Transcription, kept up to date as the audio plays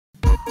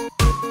Hey,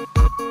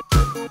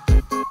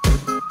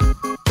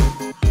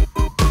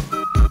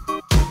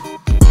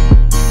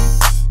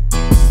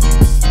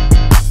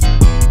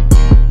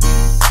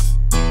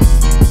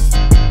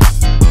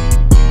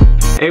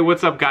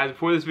 what's up, guys?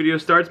 Before this video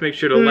starts, make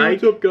sure to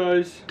like. What's up,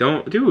 guys?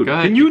 Don't, dude. Go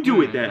ahead, can you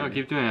do it then? No,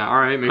 keep doing it. All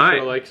right, make sure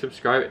to like,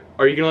 subscribe.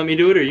 Are you gonna let me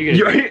do it, or are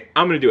you gonna?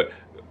 I'm gonna do it.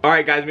 All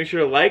right, guys, make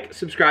sure to like,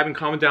 subscribe, and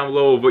comment down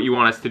below what you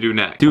want us to do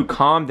next. Dude,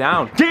 calm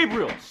down.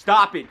 Gabriel,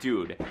 stop it,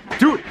 dude.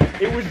 Dude,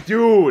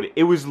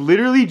 it was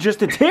literally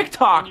just a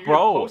TikTok, You're bro.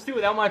 Gonna post it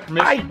without my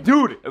permission?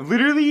 Dude,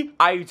 literally,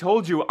 I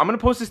told you, I'm gonna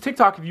post this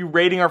TikTok of you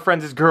rating our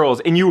friends as girls,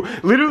 and you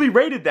literally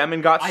rated them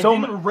and got so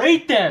much. I didn't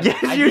rate them.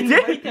 Yes, I you didn't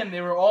did. Rate them.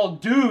 They were all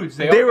dudes.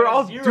 They were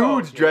all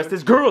dudes dressed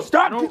as girls.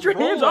 Stop! Get your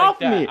hands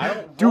off me,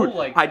 dude.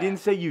 I didn't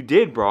say you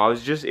did, bro.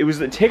 It was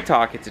the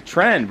TikTok. It's a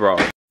trend, bro.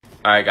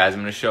 All right, guys, I'm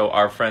gonna show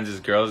our friends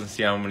as girls and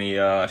see how many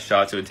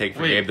shots it would take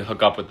for Gabe to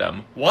hook up with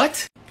them.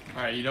 What?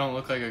 All right, you don't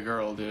look like a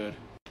girl, dude.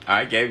 All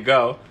right, Gabe,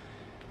 go.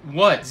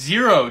 What?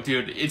 0,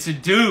 dude. It's a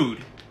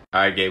dude.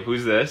 All right, Gabe,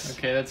 who's this?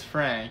 Okay, that's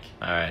Frank.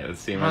 All right, let's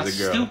see him I'm as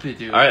a girl. Stupid,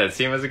 dude. All right, let's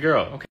see him as a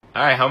girl. Okay.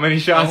 All right, how many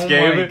shots,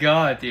 Gabe? Oh my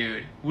god,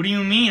 dude. What do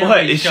you mean? What? How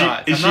many Is she-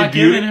 shots? is I'm she not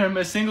beautiful? giving him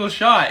a single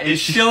shot.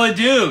 It's still a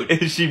dude.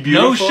 Is she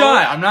beautiful? No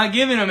shot. I'm not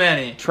giving him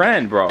any.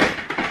 Trend, bro.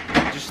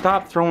 Just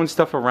stop throwing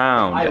stuff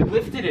around. I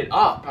lifted it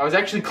up. I was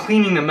actually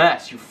cleaning the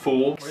mess, you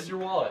fool. Where's your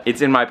wallet?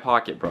 It's in my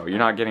pocket, bro. You're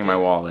not getting my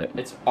wallet.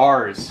 It's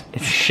ours.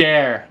 It's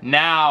share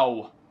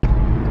now.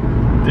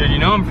 Dude, you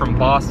know I'm from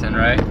Boston,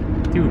 right?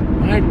 Dude,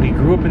 what? We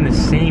grew up in the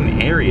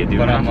same area, dude.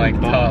 But I'm like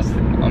tough.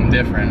 I'm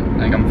different.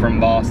 Like I'm from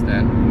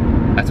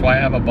Boston. That's why I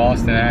have a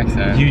Boston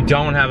accent. You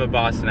don't have a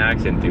Boston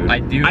accent, dude. I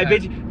do. I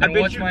bet you. Then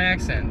what's my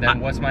accent? Then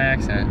what's my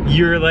accent?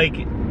 You're like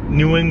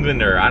New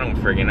Englander. I don't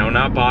friggin' know.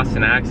 Not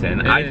Boston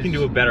accent. I can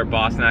do a better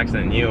Boston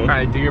accent than you. All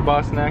right, do your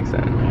Boston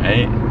accent.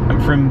 Right? I'm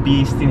from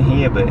Beeston,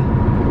 Heba.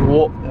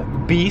 Well,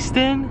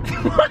 Beeston?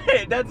 What?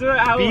 That's what.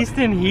 How,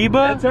 Beeston,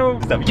 Heba?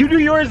 That's how. You do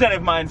yours then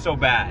if mine's so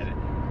bad.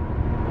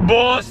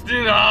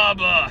 Boston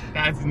Harbor.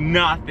 That's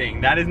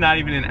nothing. That is not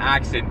even an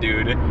accent,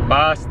 dude.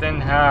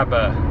 Boston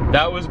Harbor.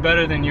 That was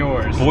better than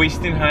yours.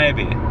 Beeston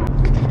Heba.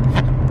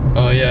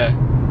 Oh yeah.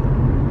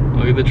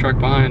 Look at the truck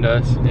behind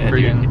us. Yeah,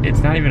 dude, it's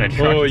not even a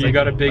truck. Oh, it's you like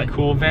got a big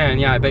cool van.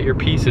 Yeah, I bet your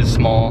piece is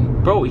small.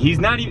 Bro, he's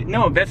not even.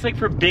 No, that's like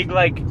for big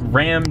like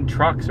Ram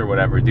trucks or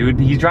whatever, dude.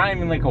 He's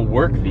driving like a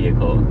work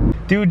vehicle.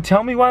 Dude,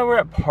 tell me why we're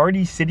at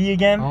Party City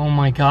again. Oh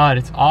my god,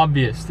 it's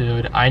obvious,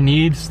 dude. I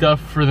need stuff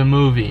for the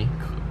movie.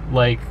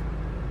 Like,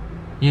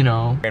 you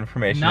know.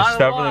 Information, Not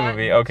stuff a for the lot.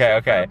 movie. Okay,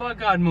 okay. The Bug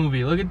God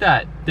movie. Look at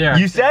that. There.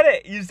 You said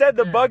it. You said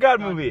the There. Bug God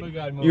Bug movie.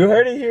 God movie. You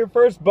heard it here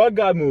first. Bug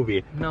God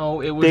movie.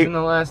 No, it was in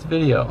the last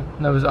video.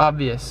 That was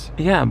obvious.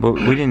 Yeah, but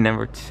we didn't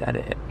never said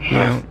it. You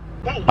know?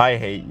 I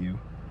hate you.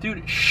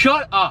 Dude,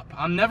 shut up.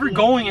 I'm never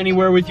going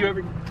anywhere with you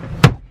ever.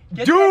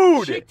 Get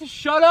Dude! that chick to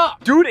shut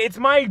up. Dude, it's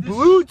my This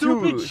Bluetooth.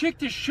 stupid chick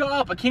to shut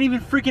up. I can't even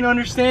freaking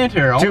understand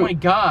her. Dude. Oh my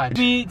god.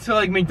 Me to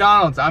like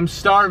McDonald's. I'm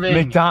starving.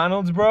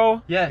 McDonald's,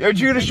 bro? Yes. Aren't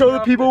you gonna show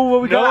the people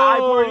what we got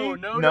at iParty?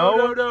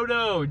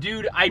 No.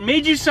 Dude, I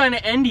made you sign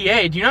an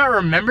NDA. Do you not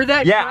remember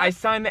that? Yeah, crap? I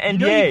signed the NDA. You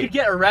know you could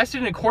get arrested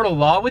in a court of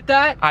law with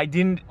that? I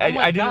didn't. Oh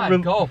my I didn't.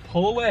 god, go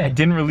pull away. I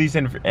didn't release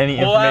any Pull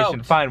information.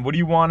 out Fine. What do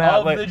you want at?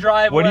 of Like, the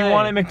driveway. what do you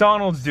want at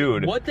McDonald's,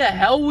 dude? What the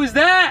hell was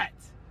that?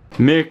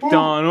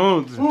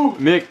 McDonald's.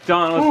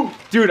 McDonald's.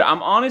 Dude,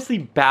 I'm honestly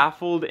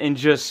baffled and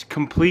just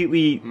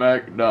completely.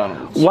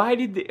 McDonald's. Why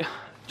did they?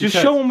 Just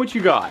show them what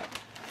you got.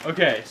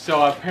 Okay,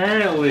 so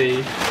apparently,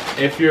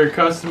 if you're a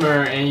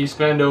customer and you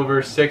spend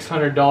over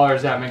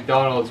 $600 at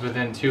McDonald's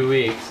within 2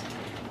 weeks,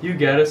 you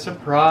get a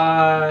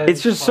surprise.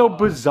 It's just so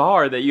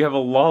bizarre that you have a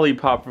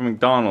lollipop from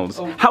McDonald's.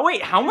 Oh.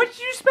 How much did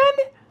you spend?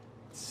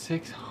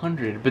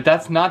 600, but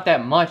that's not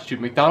that much,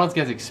 dude. McDonald's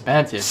gets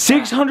expensive.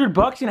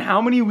 $600 in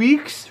how many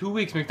weeks? 2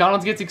 weeks.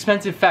 McDonald's gets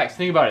expensive fast.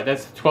 Think about it.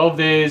 That's 12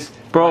 days.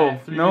 Bro,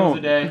 3 no. meals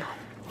a day.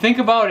 Think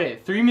about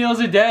it. 3 meals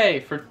a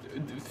day for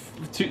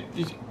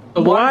a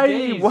lot of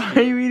days. Why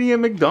are you eating at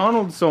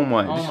McDonald's so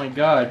much? Oh my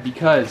god,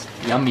 because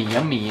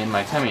yummy in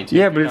my tummy.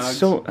 Yeah, but it's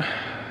so.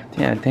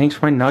 Yeah, thanks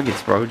for my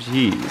nuggets, bro.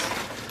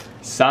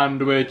 Jeez.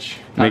 Sandwich.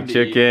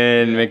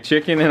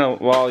 McChicken and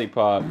a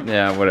lollipop.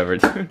 Yeah, whatever.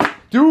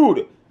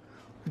 Dude!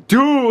 Dude!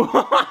 Dude,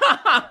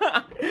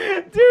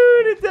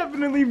 it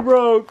definitely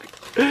broke.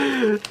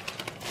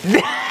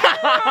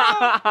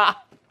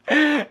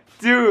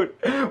 Dude,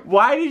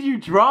 why did you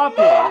drop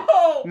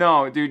it?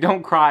 No, dude,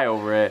 don't cry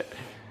over it.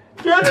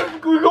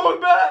 We're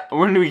going back.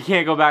 When we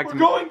can't go back to. We're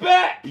going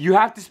back. You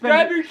have to spend.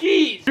 Grab your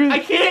keys. I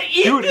can't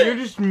eat Dude, this. you're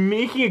just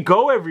making it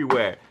go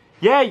everywhere.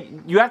 Yeah,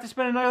 you have to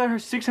spend another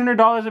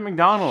 $600 at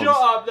McDonald's. Shut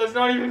up. That's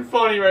not even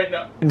funny right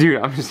now. Dude,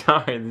 I'm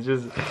sorry.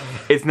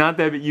 It's not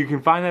that, but you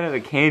can find that at a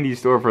candy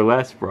store for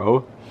less,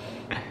 bro.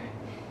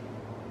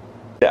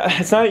 Yeah,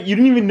 it's not. You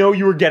didn't even know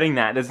you were getting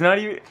that. That's not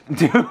even.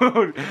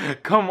 Dude,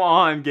 come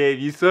on, Gabe.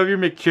 You still have your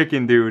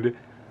McChicken, dude.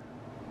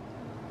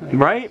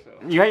 Right?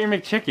 You got your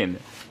McChicken.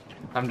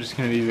 I'm just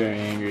gonna be very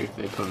angry if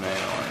they put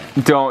mayo on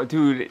it. Don't,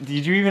 dude.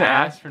 Did you even I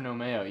ask? asked for no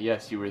mayo.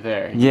 Yes, you were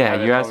there. Yeah,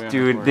 had you it asked, probably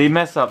on dude. record. They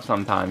mess up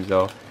sometimes,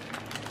 though.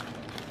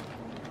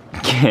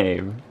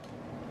 Gabe.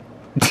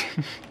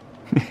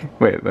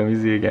 Wait, let me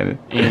see again.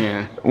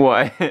 Ian.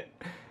 What?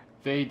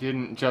 They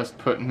didn't just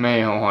put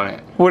mayo on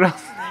it. What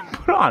else did they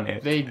put on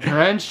it? They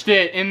drenched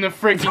it in the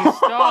freaking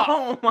stuff.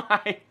 Oh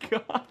my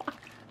god.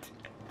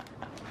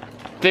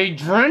 They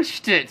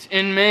drenched it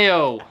in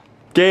mayo.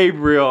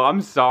 Gabriel,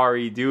 I'm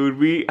sorry, dude.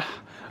 We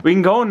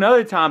can go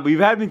another time, but we've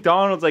had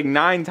McDonald's like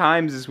 9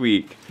 times this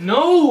week.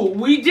 No,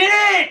 we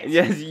didn't!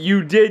 Yes,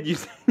 you did. You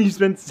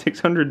spent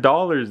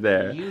 $600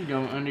 there. You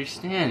don't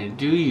understand it,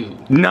 do you?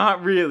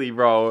 Not really,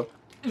 bro.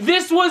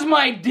 This was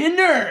my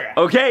dinner!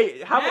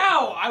 Okay,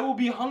 now I will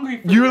be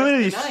hungry for you're the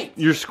literally rest of the night.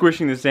 you're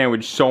squishing the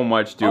sandwich so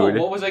much, dude.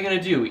 Oh, what was I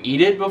gonna do?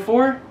 Eat it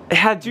before?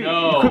 Dude,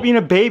 No. You quit being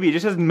a baby. It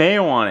just has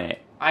mayo on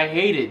it. I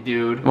hate it,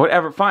 dude.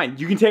 Whatever, fine.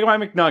 You can take my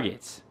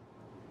McNuggets.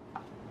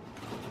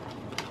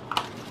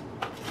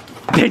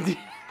 They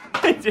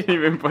didn't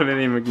even put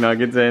any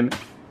McNuggets in.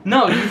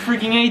 No, you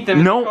freaking ate them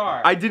in the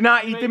car. I did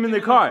not eat them in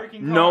the car.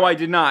 No, I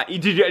did not.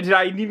 Did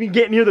I even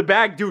get near the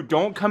bag? Dude,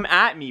 don't come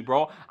at me,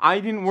 bro. I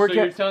didn't work So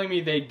you're telling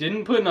me they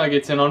didn't put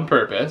nuggets in on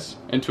purpose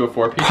into a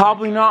 4-piece?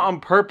 Probably not on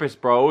purpose,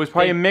 bro. It was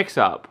probably a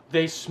mix-up.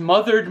 They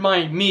smothered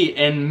my meat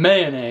in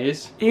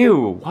mayonnaise.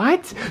 Ew,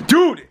 what?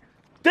 Dude,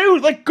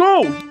 let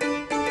go.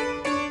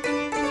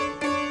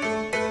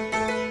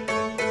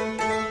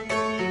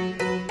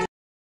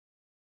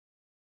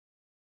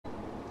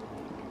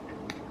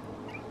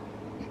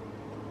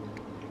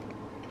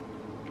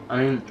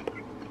 I mean,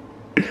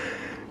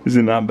 is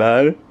it not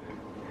bad?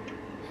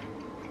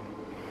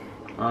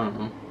 I don't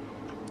know.